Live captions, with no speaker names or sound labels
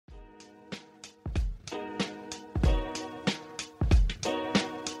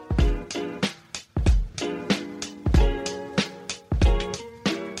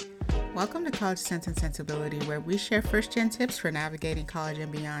Welcome to College Sense and Sensibility, where we share first-gen tips for navigating college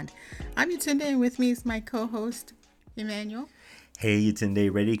and beyond. I'm Yatunde, and with me is my co-host, Emmanuel. Hey,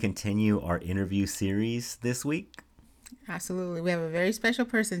 Yatunde, ready to continue our interview series this week? Absolutely. We have a very special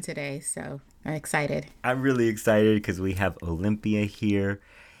person today, so I'm excited. I'm really excited because we have Olympia here.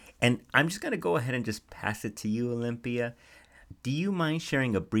 And I'm just going to go ahead and just pass it to you, Olympia. Do you mind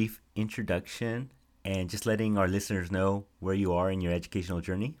sharing a brief introduction and just letting our listeners know where you are in your educational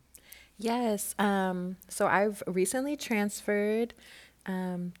journey? Yes. So I've recently transferred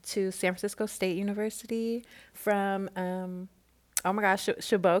to San Francisco State University from, oh my gosh,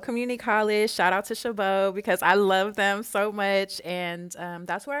 Chabot Community College. Shout out to Chabot because I love them so much. And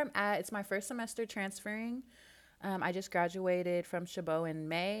that's where I'm at. It's my first semester transferring. I just graduated from Chabot in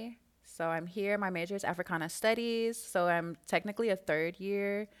May. So I'm here. My major is Africana Studies. So I'm technically a third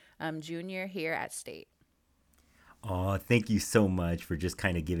year junior here at State. Oh, thank you so much for just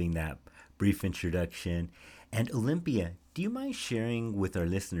kind of giving that brief introduction. And Olympia, do you mind sharing with our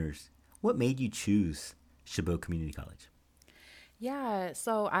listeners what made you choose Chabot Community College? Yeah,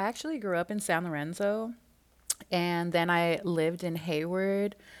 so I actually grew up in San Lorenzo and then I lived in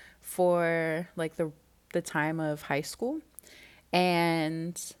Hayward for like the time of high school.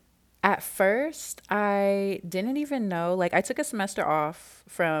 And at first, I didn't even know, like I took a semester off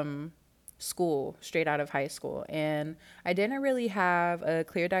from school straight out of high school and I didn't really have a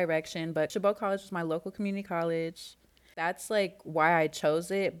clear direction, but Chabot College was my local community college. That's like why I chose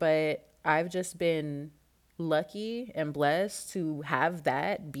it, but I've just been lucky and blessed to have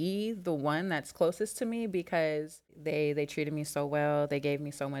that be the one that's closest to me because they treated me so well. They gave me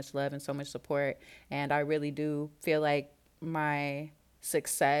so much love and so much support, and I really do feel like my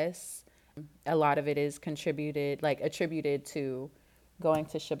success, a lot of it is contributed, like attributed to going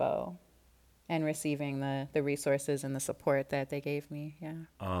to Chabot and receiving the resources and the support that they gave me. Yeah.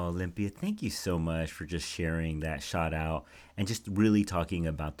 Oh, Olympia, thank you so much for just sharing that shout out and just really talking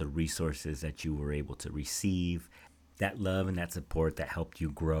about the resources that you were able to receive, that love and that support that helped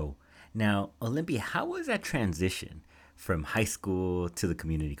you grow. Now, Olympia, how was that transition from high school to the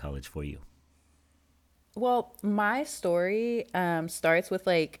community college for you? Well, my story starts with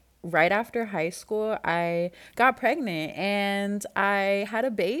like right after high school, I got pregnant and I had a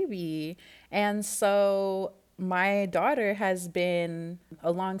baby. And so my daughter has been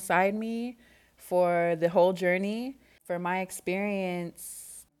alongside me for the whole journey. For my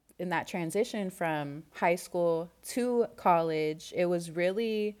experience in that transition from high school to college, it was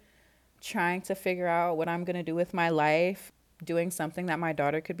really trying to figure out what I'm going to do with my life, doing something that my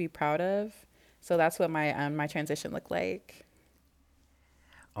daughter could be proud of. So that's what my transition looked like.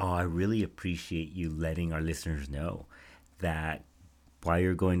 Oh, I really appreciate you letting our listeners know that while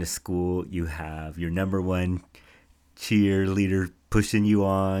you're going to school, you have your number one cheerleader pushing you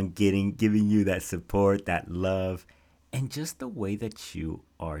on, giving you that support, that love, and just the way that you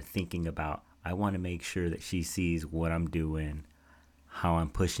are thinking about, I want to make sure that she sees what I'm doing, how I'm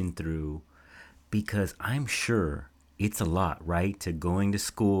pushing through, because I'm sure it's a lot, right? To going to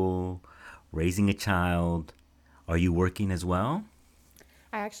school, raising a child. Are you working as well?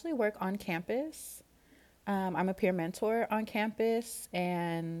 I actually work on campus. I'm a peer mentor on campus,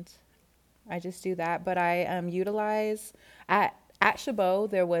 and I just do that. But I utilize at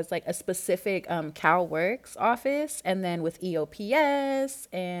Chabot there was like a specific CalWorks office, and then with EOPS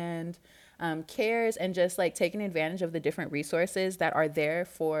and CARES, and just like taking advantage of the different resources that are there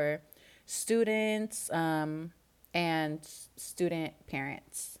for students and student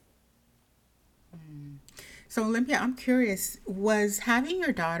parents. So, Olympia, I'm curious, was having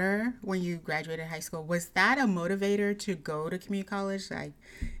your daughter when you graduated high school, was that a motivator to go to community college? Like,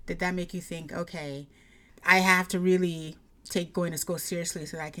 did that make you think, okay, I have to really take going to school seriously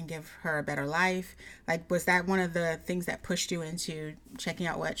so that I can give her a better life? Like, was that one of the things that pushed you into checking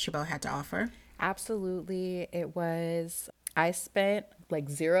out what Chabot had to offer? Absolutely, it was. I spent like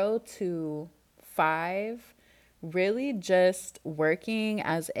 0 to 5 really just working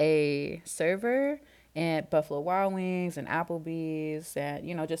as a server at Buffalo Wild Wings and Applebee's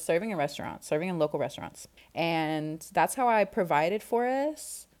and, just serving in restaurants, serving in local restaurants. And that's how I provided for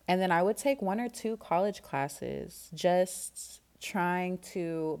us. And then I would take 1 or 2 college classes, just trying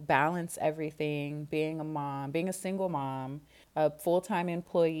to balance everything, being a mom, being a single mom, a full-time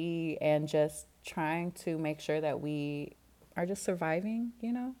employee, and just trying to make sure that we are just surviving.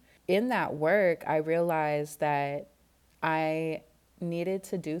 In that work, I realized that I needed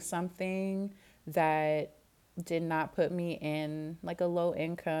to do something that did not put me in like a low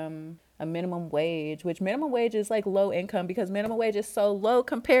income, a minimum wage, which minimum wage is like low income because minimum wage is so low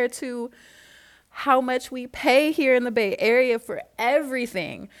compared to how much we pay here in the Bay Area for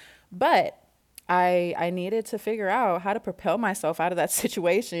everything. But I needed to figure out how to propel myself out of that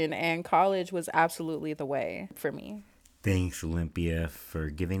situation, and college was absolutely the way for me. Thanks, Olympia, for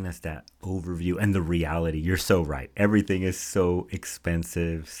giving us that overview and the reality. You're so right. Everything is so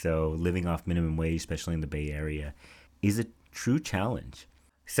expensive. So, living off minimum wage, especially in the Bay Area, is a true challenge.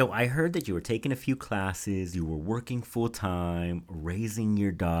 So, I heard that you were taking a few classes, you were working full time, raising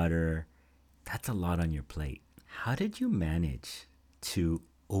your daughter. That's a lot on your plate. How did you manage to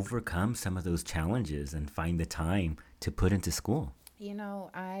overcome some of those challenges and find the time to put into school?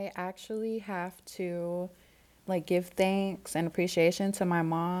 I actually have to like give thanks and appreciation to my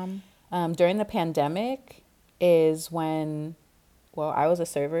mom. During the pandemic is when, well, I was a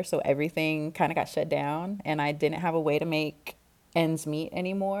server, so everything kind of got shut down and I didn't have a way to make ends meet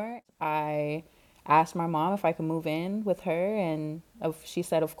anymore. I asked my mom if I could move in with her, and she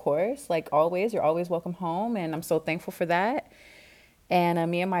said, of course, like always, you're always welcome home. And I'm so thankful for that.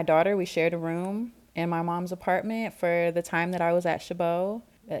 And me and my daughter, we shared a room in my mom's apartment for the time that I was at Chabot.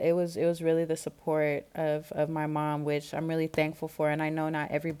 It was really the support of my mom, which I'm really thankful for. And I know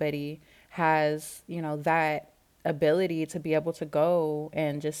not everybody has, that ability to be able to go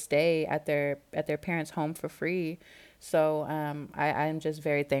and just stay at their parents' home for free. So I'm just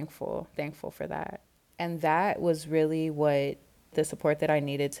very thankful for that. And that was really what the support that I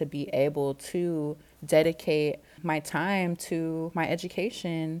needed to be able to dedicate my time to my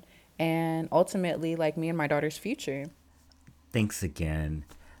education and ultimately like me and my daughter's future. Thanks again,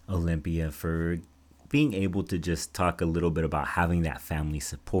 Olympia, for being able to just talk a little bit about having that family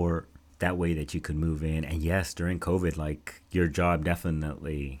support. That way that you could move in. And yes, during COVID, like your job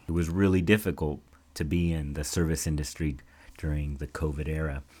definitely, it was really difficult to be in the service industry during the COVID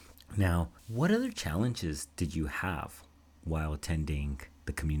era. Now, what other challenges did you have while attending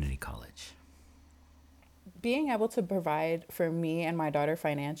the community college? Being able to provide for me and my daughter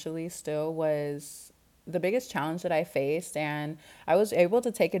financially still was the biggest challenge that I faced. And I was able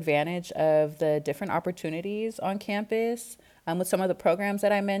to take advantage of the different opportunities on campus with some of the programs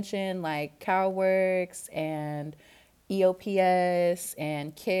that I mentioned, like CalWorks and EOPS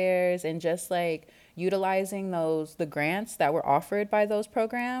and CARES, and just like utilizing the grants that were offered by those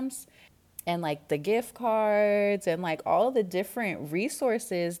programs and like the gift cards and like all the different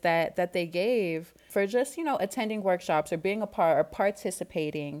resources that they gave for just attending workshops or being a part or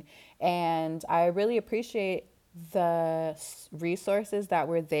participating. And I really appreciate the resources that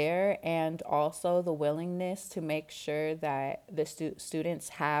were there, and also the willingness to make sure that the students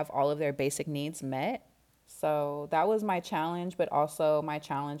have all of their basic needs met. So that was my challenge, but also my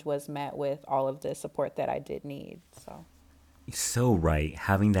challenge was met with all of the support that I did need. So So right,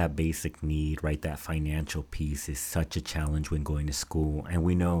 having that basic need, right, that financial piece is such a challenge when going to school, and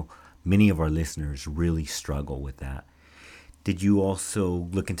we know many of our listeners really struggle with that. Did you also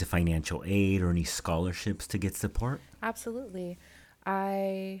look into financial aid or any scholarships to get support? absolutely.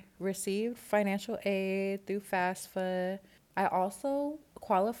 I received financial aid through FAFSA. I also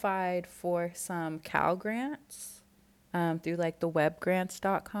qualified for some Cal grants through like the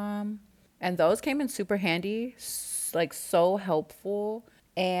webgrants.com. And those came in super handy, like so helpful.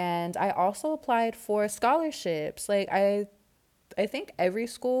 And I also applied for scholarships. I think every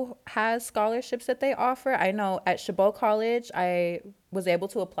school has scholarships that they offer. I know at Chabot College, I was able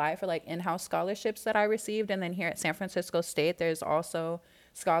to apply for like in-house scholarships that I received, and then here at San Francisco State, there's also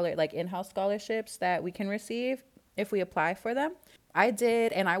in-house scholarships that we can receive if we apply for them. I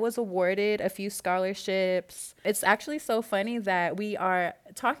did, and I was awarded a few scholarships. It's actually so funny that we are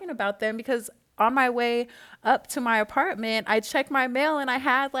talking about them because on my way up to my apartment, I checked my mail and I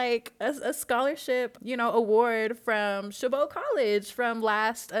had like a scholarship, award from Chabot College from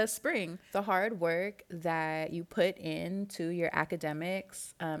last spring. The hard work that you put into your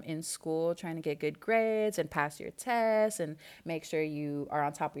academics in school, trying to get good grades and pass your tests and make sure you are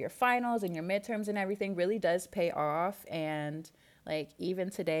on top of your finals and your midterms and everything really does pay off. And like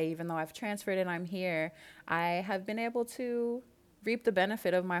even today, even though I've transferred and I'm here, I have been able to reap the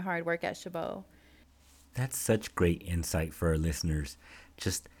benefit of my hard work at Chabot. That's such great insight for our listeners.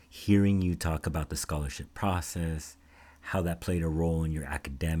 Just hearing you talk about the scholarship process, how that played a role in your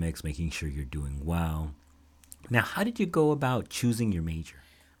academics, making sure you're doing well. Now, how did you go about choosing your major?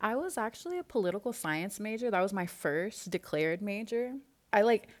 I was actually a political science major. That was my first declared major. I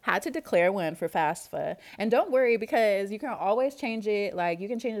like had to declare one for FAFSA. And don't worry because you can always change it. Like you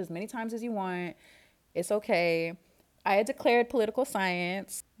can change it as many times as you want. It's okay. I had declared political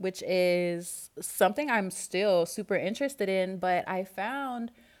science, which is something I'm still super interested in, but I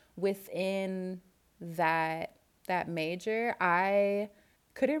found within that major, I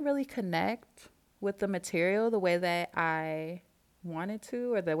couldn't really connect with the material the way that I wanted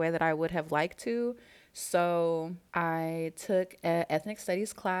to or the way that I would have liked to. So I took an ethnic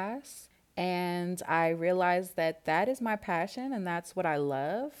studies class and I realized that that is my passion and that's what I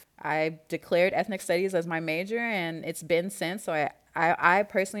love. I declared ethnic studies as my major and it's been since. So I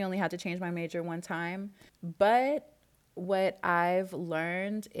personally only had to change my major one time. But what I've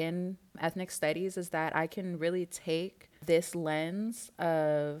learned in ethnic studies is that I can really take this lens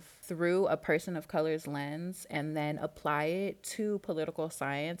of through a person of color's lens and then apply it to political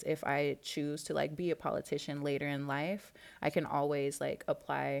science. If I choose to like be a politician later in life, I can always like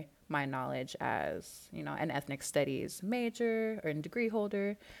apply my knowledge as, you know, an ethnic studies major or a degree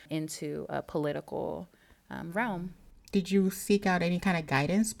holder into a political realm. Did you seek out any kind of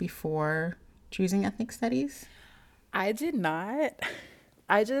guidance before choosing ethnic studies? I did not.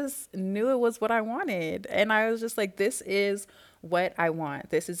 I just knew it was what I wanted. And I was just like, this is what I want.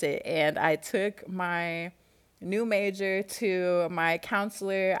 This is it. And I took my new major to my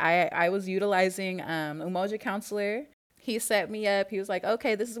counselor. I was utilizing Umoja counselor. He set me up. He was like,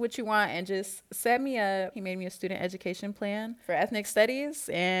 okay, this is what you want, and just set me up. He made me a student education plan for ethnic studies,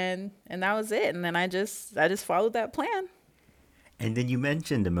 and that was it. And then I just followed that plan. And then you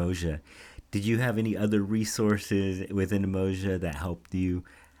mentioned Emoja. Did you have any other resources within Emoja that helped you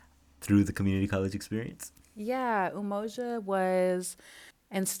through the community college experience? Yeah, Umoja was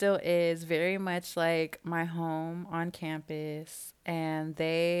and still is very much like my home on campus. And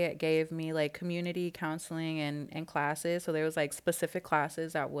they gave me like community counseling and classes. So there was like specific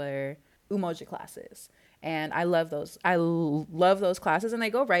classes that were Umoja classes. And I love those. Love those classes, and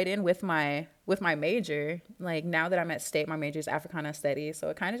they go right in with my major. Like now that I'm at state, my major is Africana Studies, so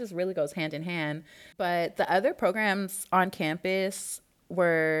it kind of just really goes hand in hand. But the other programs on campus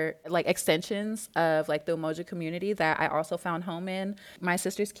were like extensions of like the Umoja community that I also found home in. My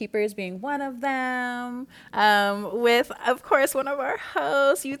Sister's Keepers being one of them, with of course one of our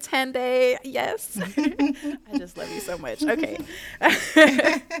hosts, Utende. Yes, I just love you so much. Okay.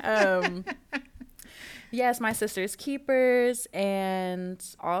 um, yes, My Sister's Keepers, and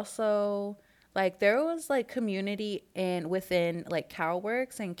also like there was like community in within like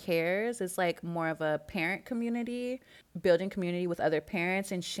CalWorks and CARES is like more of a parent community, building community with other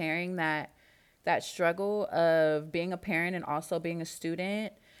parents and sharing that struggle of being a parent and also being a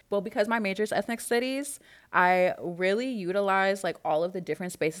student. Well, because my major is ethnic studies, I really utilize like all of the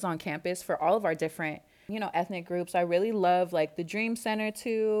different spaces on campus for all of our different, you know, ethnic groups. I really love like the Dream Center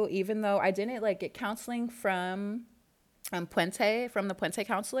too, even though I didn't like get counseling from Puente, from the Puente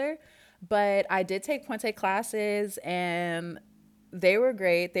counselor, but I did take Puente classes and they were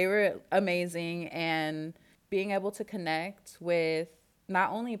great. They were amazing. And being able to connect with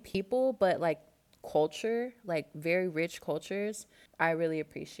not only people, but like culture, like very rich cultures, I really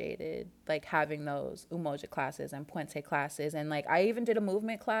appreciated like having those Umoja classes and Puente classes. And like I even did a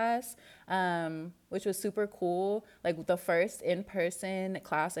movement class, which was super cool. Like the first in-person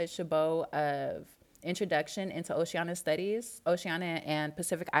class at Chabot of introduction into Oceania Studies, Oceania and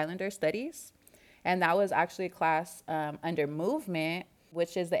Pacific Islander Studies. And that was actually a class under movement,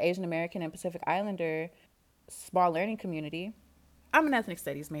 which is the Asian American and Pacific Islander small learning community. I'm an ethnic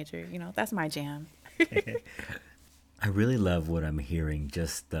studies major, you know, that's my jam. I really love what I'm hearing.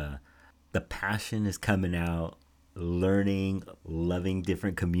 Just the passion is coming out, learning, loving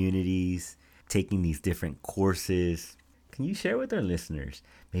different communities, taking these different courses. Can you share with our listeners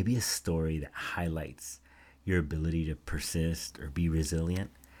maybe a story that highlights your ability to persist or be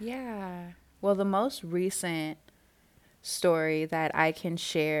resilient? Yeah. Well, the most recent story that I can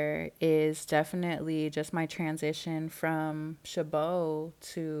share is definitely just my transition from Chabot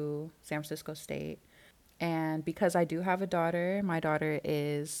to San Francisco State. And because I do have a daughter, my daughter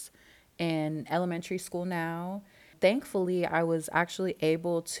is in elementary school now. Thankfully, I was actually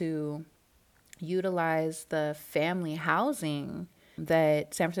able to utilize the family housing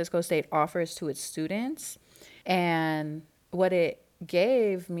that San Francisco State offers to its students. And what it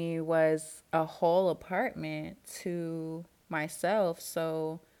gave me was a whole apartment to myself.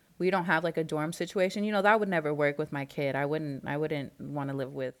 So we don't have like a dorm situation. You know, that would never work with my kid. I wouldn't want to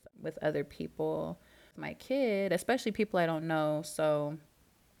live with other people. My kid, especially people I don't know. So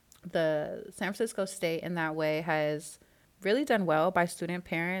the San Francisco State in that way has really done well by student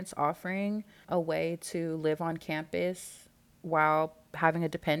parents offering a way to live on campus while having a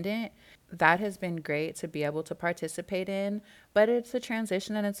dependent. That has been great to be able to participate in, but it's a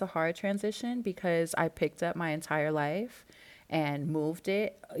transition and it's a hard transition because I picked up my entire life and moved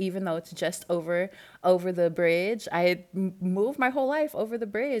it, even though it's just over the bridge. I had moved my whole life over the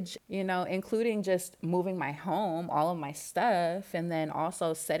bridge, you know, including just moving my home, all of my stuff, and then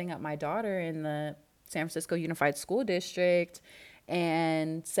also setting up my daughter in the San Francisco Unified School District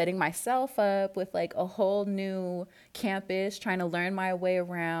and setting myself up with like a whole new campus, trying to learn my way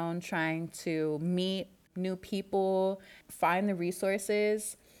around, trying to meet new people, find the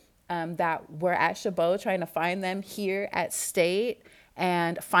resources that were at Chabot, trying to find them here at State,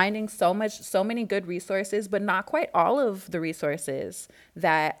 and finding so many good resources, but not quite all of the resources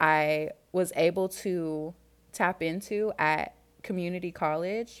that I was able to tap into at community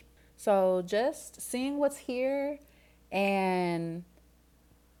college. So just seeing what's here and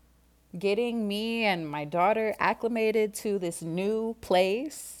getting me and my daughter acclimated to this new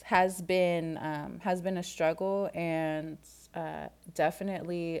place has been a struggle, and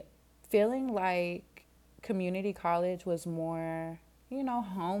definitely feeling like community college was more, you know,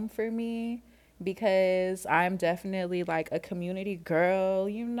 home for me, because I'm definitely like a community girl,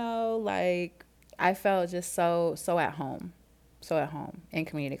 you know, like I felt just so at home in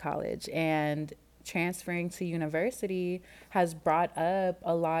community college. And transferring to university has brought up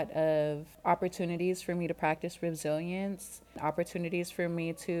a lot of opportunities for me to practice resilience, opportunities for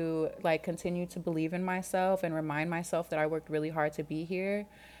me to like continue to believe in myself and remind myself that I worked really hard to be here.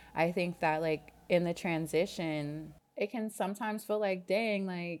 I think that like in the transition, it can sometimes feel like, dang,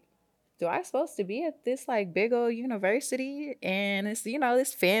 like do I supposed to be at this like big old university, and it's, you know,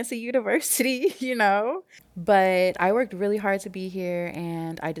 this fancy university, you know? But I worked really hard to be here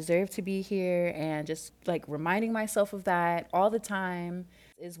and I deserve to be here, and just like reminding myself of that all the time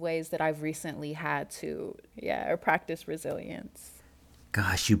is ways that I've recently had to, yeah, or practice resilience.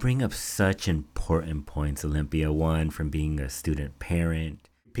 Gosh, you bring up such important points, Olympia. One, from being a student parent,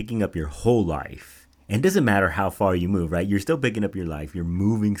 picking up your whole life. And it doesn't matter how far you move, right? You're still picking up your life. You're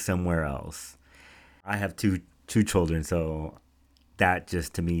moving somewhere else. I have two children, so that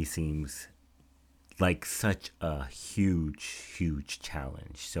just to me seems like such a huge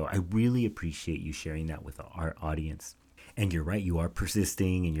challenge. So I really appreciate you sharing that with our audience. And you're right, you are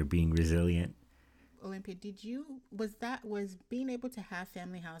persisting and you're being resilient. Olympia, was being able to have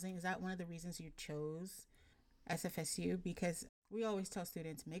family housing, is that one of the reasons you chose SFSU? Because we always tell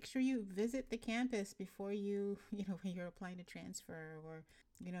students, make sure you visit the campus before when you're applying to transfer, or,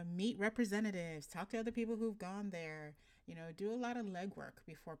 meet representatives, talk to other people who've gone there, do a lot of legwork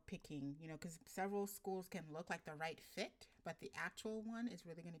before picking, because several schools can look like the right fit, but the actual one is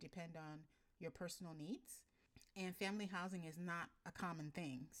really going to depend on your personal needs. And family housing is not a common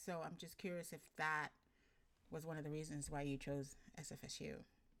thing. So I'm just curious if that was one of the reasons why you chose SFSU.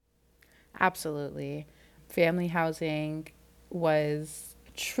 Absolutely. Family housing was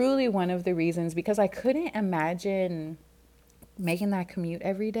truly one of the reasons, because I couldn't imagine making that commute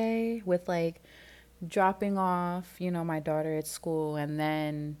every day with like dropping off, you know, my daughter at school and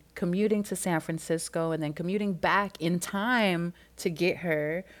then commuting to San Francisco and then commuting back in time to get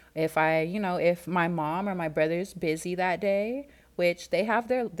her. If my mom or my brother's busy that day, which they have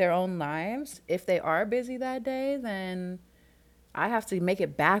their own lives, if they are busy that day, then I have to make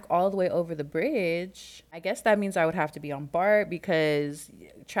it back all the way over the bridge. I guess that means I would have to be on BART because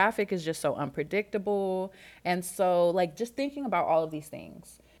traffic is just so unpredictable. And so, like, just thinking about all of these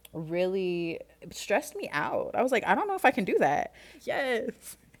things really stressed me out. I was like, I don't know if I can do that.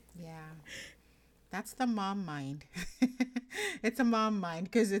 Yes. Yeah, that's the mom mind. It's a mom mind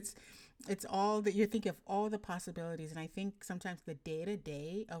because it's all that you think of, all the possibilities, and I think sometimes the day to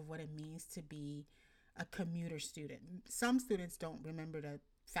day of what it means to be a commuter student. Some students don't remember to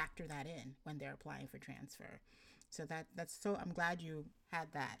factor that in when they're applying for transfer. So that's so I'm glad you had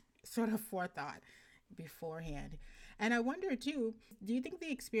that sort of forethought beforehand. And I wonder too, do you think the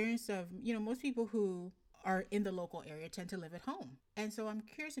experience of, most people who are in the local area tend to live at home? And so I'm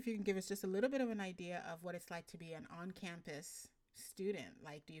curious if you can give us just a little bit of an idea of what it's like to be an on-campus student.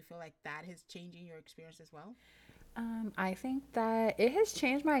 Like, do you feel like that is changing your experience as well? I think that it has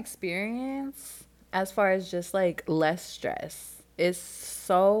changed my experience as far as just like less stress. It's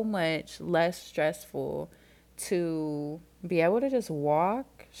so much less stressful to be able to just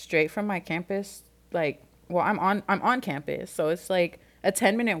walk straight from my campus. Like, well, I'm on campus, so it's like a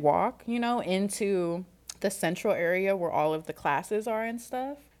 10-minute walk, you know, into the central area where all of the classes are and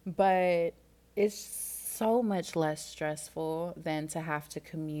stuff. But it's so much less stressful than to have to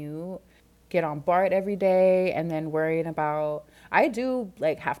commute, get on BART every day, and then worrying about, I do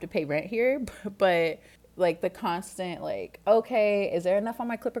like have to pay rent here, but like the constant like, okay, is there enough on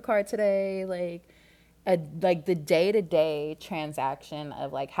my Clipper card today? Like the day-to-day transaction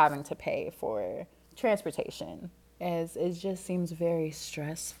of like having to pay for transportation, as it just seems very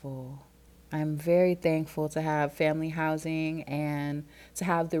stressful. I'm very thankful to have family housing and to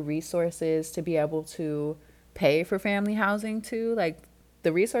have the resources to be able to pay for family housing too. Like,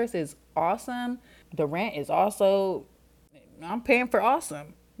 the resource is awesome. The rent is also I'm paying for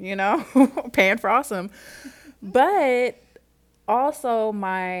awesome, you know, paying for awesome. But also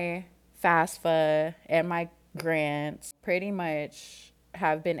my FAFSA and my grants pretty much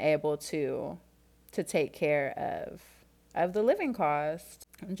have been able to take care of the living cost.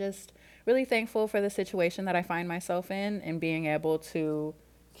 I'm just really thankful for the situation that I find myself in and being able to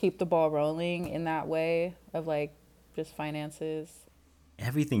keep the ball rolling in that way of like just finances.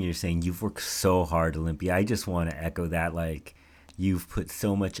 Everything you're saying, you've worked so hard, Olympia. I just want to echo that. Like, you've put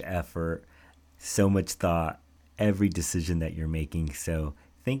so much effort, so much thought, every decision that you're making. So,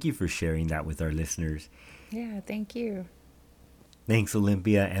 thank you for sharing that with our listeners. Yeah, thank you. Thanks,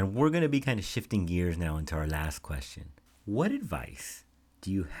 Olympia. And we're going to be kind of shifting gears now into our last question. What advice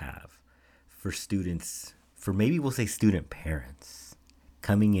do you have for students, for maybe we'll say student parents,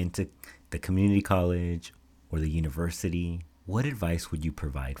 coming into the community college or the university? What advice would you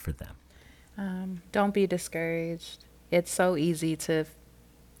provide for them? Don't be discouraged. It's so easy to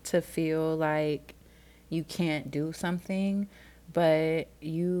feel like you can't do something, but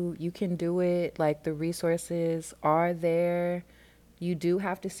you can do it. Like the resources are there. You do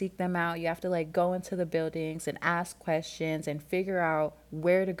have to seek them out. You have to like go into the buildings and ask questions and figure out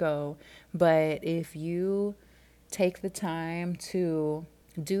where to go. But if you take the time to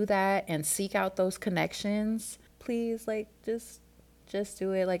do that and seek out those connections, please like just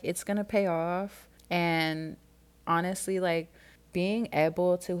do it. Like it's going to pay off. And honestly, like being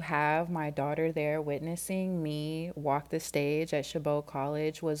able to have my daughter there witnessing me walk the stage at Chabot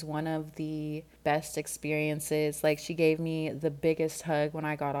College was one of the best experiences. Like she gave me the biggest hug when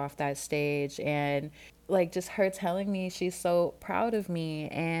I got off that stage, and like just her telling me she's so proud of me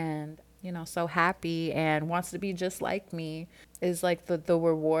and you know so happy and wants to be just like me is like the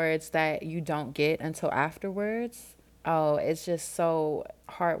rewards that you don't get until afterwards. Oh, it's just so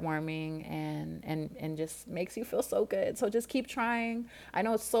heartwarming and just makes you feel so good. So just keep trying. I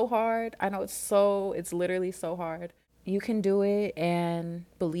know it's so hard. I know it's literally so hard. You can do it and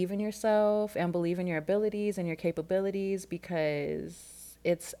believe in yourself and believe in your abilities and your capabilities because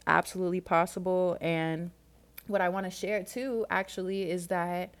it's absolutely possible. And what I want to share too actually is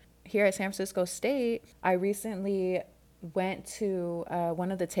that here at San Francisco State, I recently went to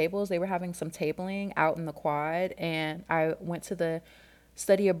one of the tables. They were having some tabling out in the quad, and I went to the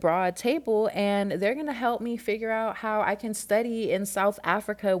study abroad table, and they're going to help me figure out how I can study in South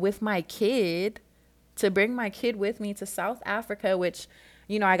Africa with my kid, to bring my kid with me to South Africa, which,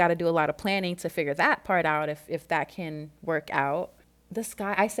 you know, I got to do a lot of planning to figure that part out if that can work out.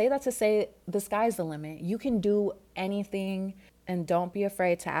 I say that to say the sky's the limit. You can do anything and don't be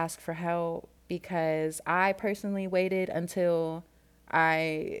afraid to ask for help because I personally waited until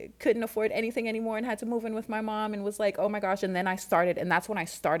I couldn't afford anything anymore and had to move in with my mom and was like, oh my gosh. And then and that's when I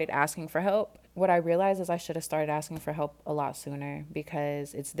started asking for help. What I realized is I should have started asking for help a lot sooner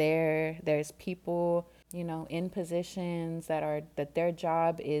because it's there. There's people, you know, in positions that their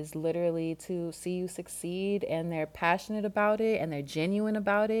job is literally to see you succeed, and they're passionate about it and they're genuine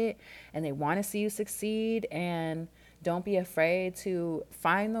about it and they want to see you succeed. And don't be afraid to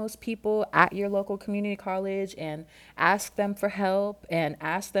find those people at your local community college and ask them for help and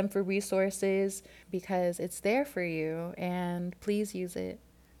ask them for resources because it's there for you, and please use it.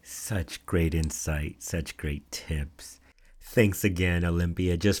 Such great insight, such great tips. Thanks again,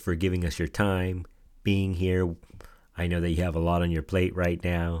 Olympia, just for giving us your time, being here. I know that you have a lot on your plate right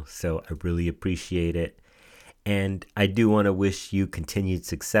now, so I really appreciate it. And I do want to wish you continued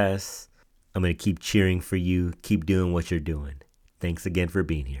success. I'm going to keep cheering for you. Keep doing what you're doing. Thanks again for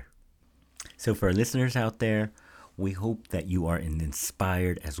being here. So for our listeners out there, we hope that you are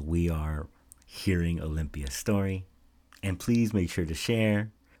inspired as we are hearing Olympia's story. And please make sure to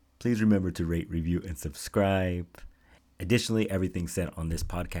share. Please remember to rate, review, and subscribe. Additionally, everything said on this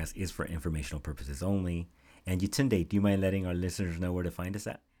podcast is for informational purposes only. And Yatunde, do you mind letting our listeners know where to find us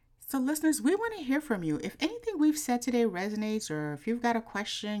at? So, listeners, we want to hear from you. If anything we've said today resonates, or if you've got a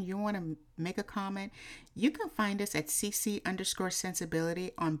question, you want to make a comment, you can find us at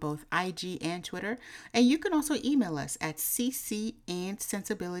cc_sensibility on both IG and Twitter. And you can also email us at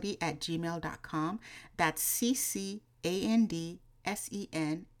ccandsensibility@gmail.com. That's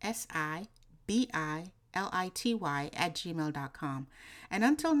CCANDSENSIBILITY@gmail.com. And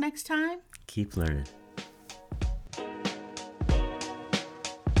until next time, Keep learning.